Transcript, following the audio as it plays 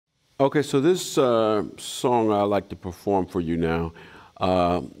Okay, so this song I like to perform for you now.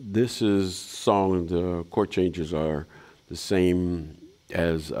 This is song, the chord changes are the same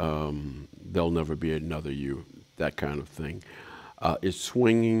as There'll Never Be Another You, that kind of thing. It's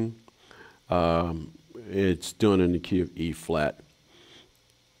swinging. It's done in the key of E flat.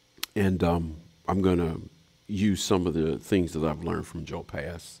 And I'm going to use some of the things that I've learned from Joe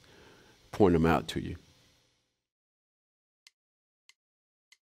Pass, point them out to you.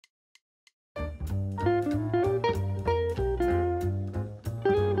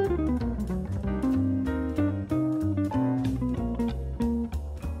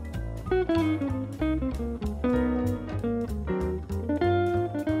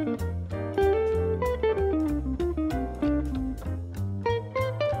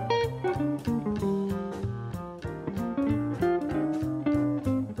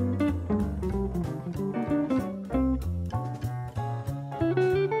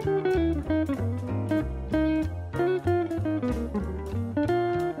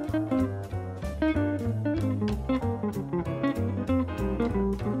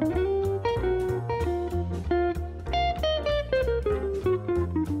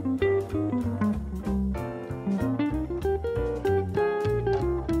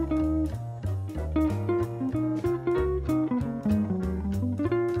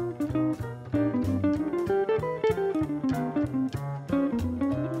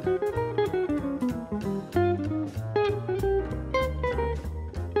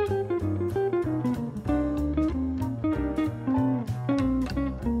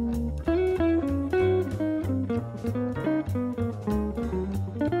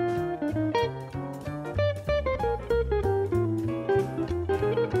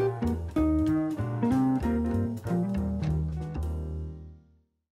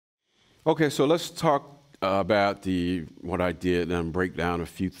 Okay, so let's talk about what I did and break down a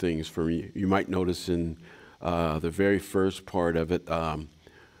few things for you. You might notice in the very first part of it, I'm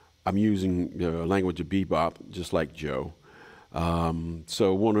using the language of bebop, just like Joe.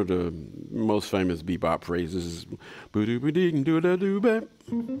 So one of the most famous bebop phrases is "boo-doo-boo-dee-doo-da-doo-bap."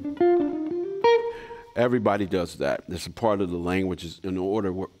 Everybody does that. It's a part of the language. In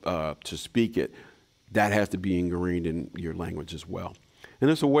order to speak it, that has to be ingrained in your language as well. And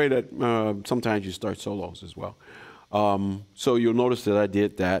it's a way that sometimes you start solos as well. So you'll notice that I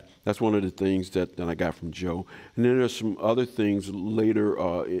did that. That's one of the things that I got from Joe. And then there's some other things later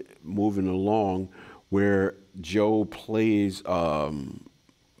moving along where Joe plays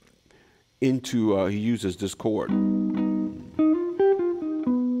he uses this chord.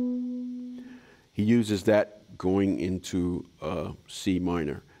 He uses that going into C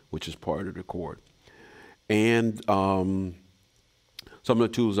minor, which is part of the chord. And some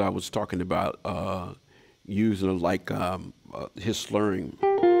of the tools I was talking about using, like his slurring.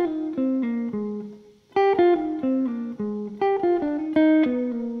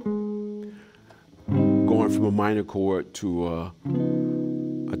 Going from a minor chord to a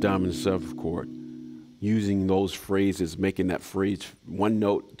dominant seventh chord. Using those phrases, making that phrase one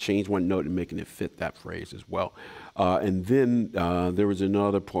note, change one note and making it fit that phrase as well. And then there was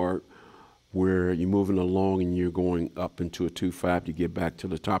another part where you're moving along and you're going up into a 2/5 to get back to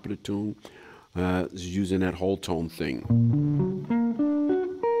the top of the tune, using that whole tone thing.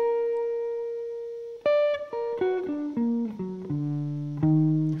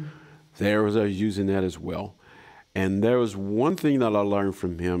 There was using that as well. And there was one thing that I learned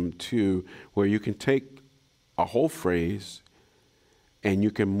from him too, where you can take a whole phrase and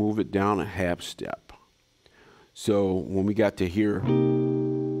you can move it down a half step. So when we got to here,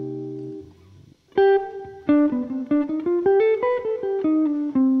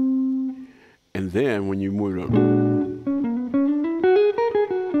 and then when you move it on,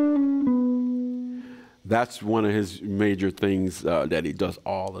 that's one of his major things that he does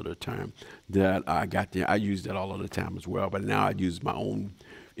all of the time. That I use that all of the time as well, but now I use my own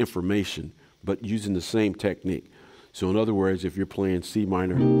information, but using the same technique. So in other words, if you're playing C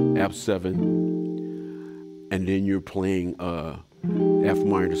minor, F7, and then you're playing F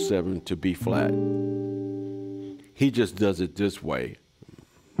minor 7 to B flat, he just does it this way.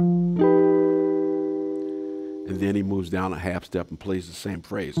 And then he moves down a half step and plays the same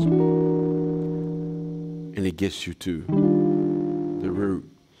phrase. And it gets you to the root.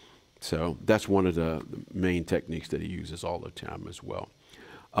 So that's one of the main techniques that he uses all the time as well.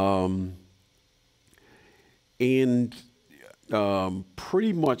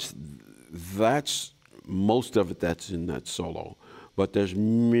 Pretty much that's most of it that's in that solo. But there's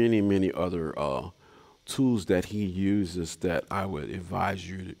many, many other tools that he uses that I would advise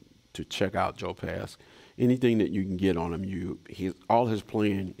you to check out Joe Pass anything that you can get on him. All his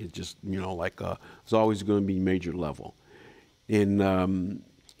playing is just, like it's always going to be major level. And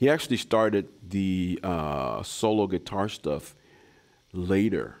he actually started the solo guitar stuff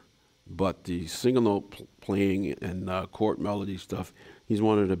later, but the single note playing and chord melody stuff, he's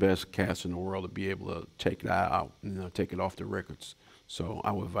one of the best cats in the world to be able to take that out and take it off the records. So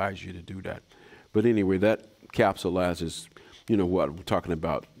I would advise you to do that. But anyway, that capsulizes, what we're talking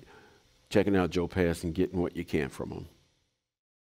about, checking out Joe Pass and getting what you can from him.